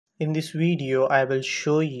In this video, I will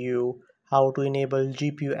show you how to enable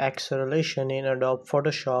GPU acceleration in Adobe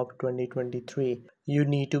Photoshop 2023. You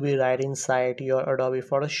need to be right inside your Adobe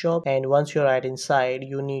Photoshop, and once you're right inside,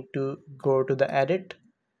 you need to go to the edit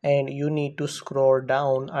and you need to scroll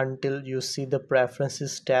down until you see the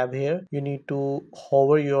preferences tab here. You need to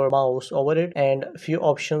hover your mouse over it and few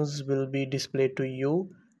options will be displayed to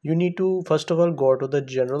you. You need to first of all go to the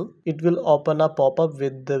general. It will open a pop-up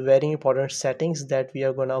with the very important settings that we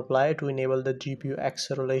are going to apply to enable the GPU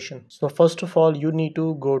acceleration. So first of all, you need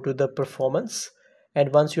to go to the performance,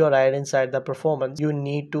 and once you are right inside the performance, you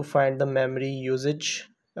need to find the memory usage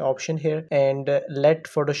option here and let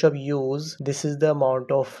Photoshop use. This is the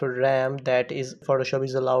amount of RAM that is Photoshop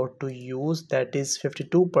is allowed to use, that is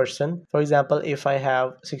 52%. For example, if I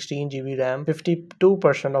have 16 GB RAM,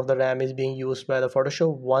 52% of the RAM is being used by the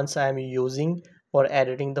Photoshop once I am using or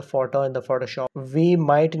editing the photo in the Photoshop. We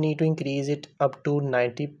might need to increase it up to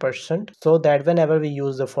 90% so that whenever we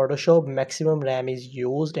use the Photoshop, maximum RAM is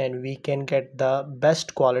used and we can get the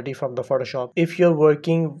best quality from the Photoshop. If you're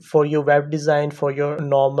working for your web design, for your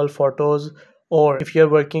normal photos, or if you're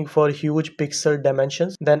working for huge pixel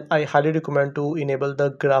dimensions, then I highly recommend to enable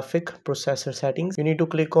the graphic processor settings. You need to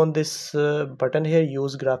click on this button here,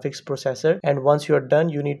 use graphics processor, and once you're done,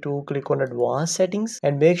 you need to click on advanced settings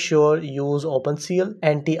and make sure use OpenCL,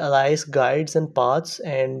 anti-alias guides and paths,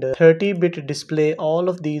 and 30-bit display. All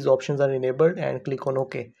of these options are enabled and click on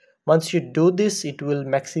OK. Once you do this, it will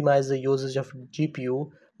maximize the usage of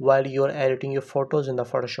GPU while you're editing your photos in the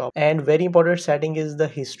Photoshop. And very important setting is the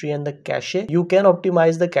history and the cache. You can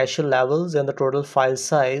optimize the cache levels and the total file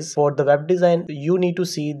size. For the web design, you need to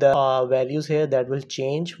see the values here that will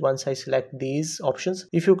change once I select these options.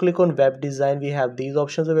 If you click on web design, we have these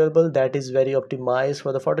options available. That is very optimized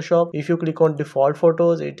for the Photoshop. If you click on default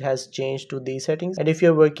photos, it has changed to these settings. And if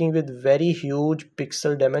you're working with very huge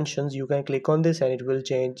pixel dimensions, you can click on this and it will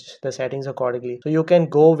change the settings accordingly. So you can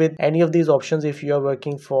go with any of these options if you are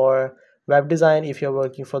working for web design. If you're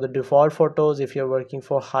working for the default photos, if you're working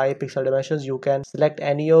for high pixel dimensions, you can select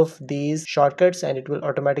any of these shortcuts and it will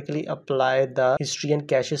automatically apply the history and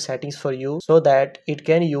cache settings for you so that it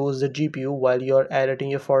can use the GPU while you're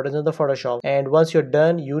editing your photos in the Photoshop. And once you're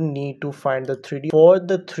done, you need to find the 3D. For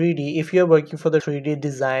the 3D, if you're working for the 3D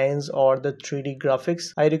designs or the 3D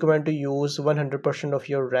graphics, I recommend to use 100% of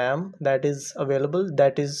your RAM that is available.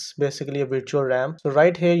 That is basically a virtual RAM. So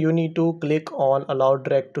right here, you need to click on allow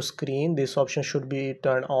direct to screen. This option should be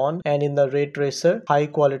turned on, and in the ray tracer, high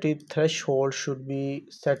quality threshold should be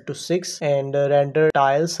set to 6 and render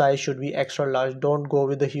tile size should be extra large. Don't go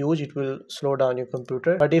with the huge, it will slow down your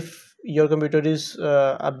computer. But if your computer is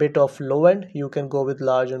a bit of low end, you can go with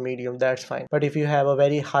large or medium, that's fine. But if you have a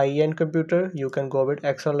very high end computer, you can go with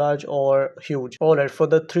extra large or huge. Alright, for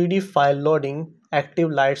the 3D file loading, active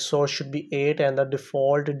light source should be 8 and the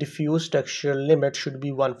default diffuse texture limit should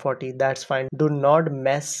be 140. That's fine. Do not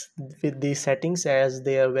mess with these settings as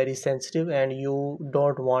they are very sensitive and you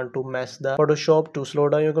don't want to mess the Photoshop to slow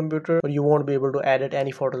down your computer, or you won't be able to edit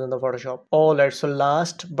any photos in the Photoshop. Alright, so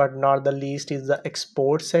last but not the least is the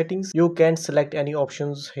export settings. You can select any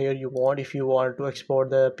options here you want. If you want to export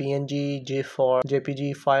the PNG, GIF or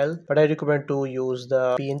JPG file, but I recommend to use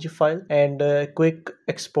the PNG file. And quick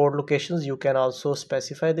export locations, you can also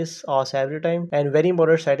specify this as every time. And very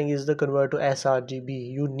important setting is the convert to sRGB.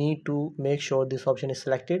 You need to make sure this option is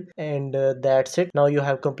selected, and that's it. Now you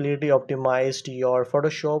have completely optimized your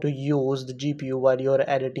Photoshop to use the GPU while you are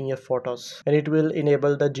editing your photos, and it will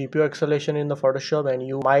enable the GPU acceleration in the Photoshop and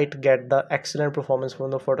you might get the excellent performance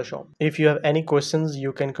from the Photoshop. If you have any questions,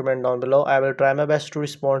 you can comment down below. I will try my best to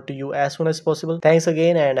respond to you as soon as possible. Thanks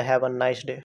again and have a nice day.